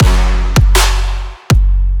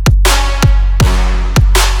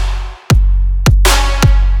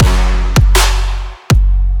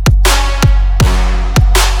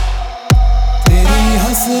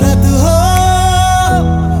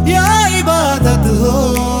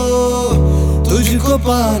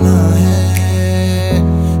पाना है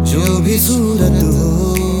जो भी सूरत हो,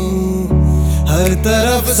 हर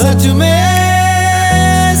तरफ सच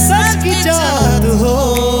में सच की चाहत हो।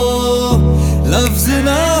 लफ्ज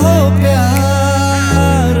ना हो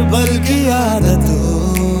प्यार बल्कि आदत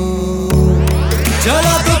हो।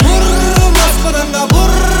 चला तो फुर्र मस्त पतंगा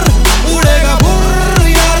फुर्र, उड़ेगा फुर्र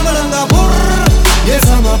यार मलंगा फुर्र। ये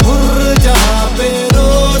समा फुर्र जहाँ पे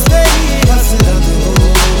रोज तेरी हसरत हो,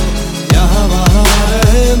 यहाँ वहाँ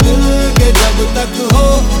रहे मिल के जब तक हो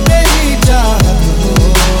तेरी चाहत हो।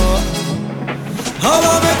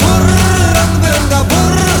 हवा में फुर्र रंग बिरंगा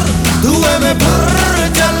फुर्र, धुएं में फुर्र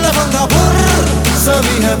चल लफंगा फुर्र।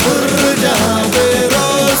 सभी है फुर्र जहाँ पे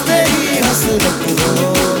रोज तेरी हसरत हो,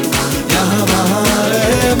 यहाँ वहाँ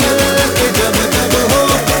रहे मिल के जब तक हो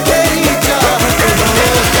तेरी चाहत हो।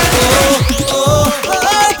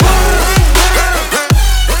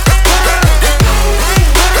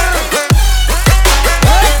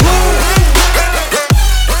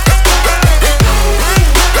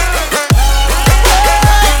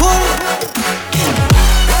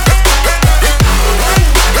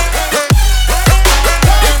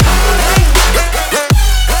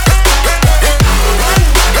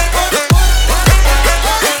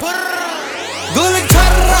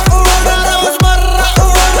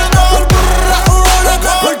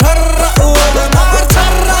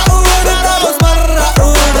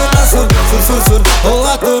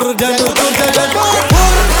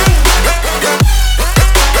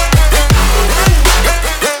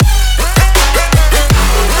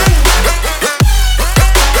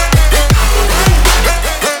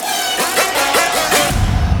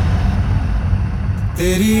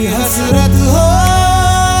 तेरी हसरत हो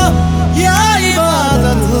या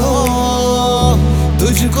इबादत हो,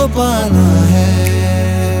 तुझको पाना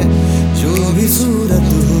है जो भी सूरत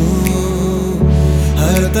हो,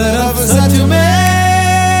 हर तरफ सच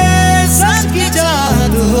में सच की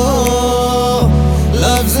चाहत हो।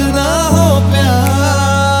 लफ्ज ना हो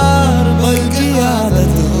प्यार बल्कि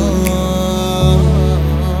आदत हो।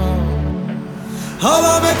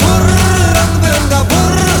 हवा में फुर्र रंग बिरंगा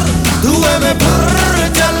फुर्र, धुएं में फुर्र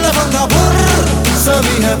चल लफंगा फुर्र।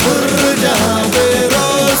 सभी है फुर्र जहाँ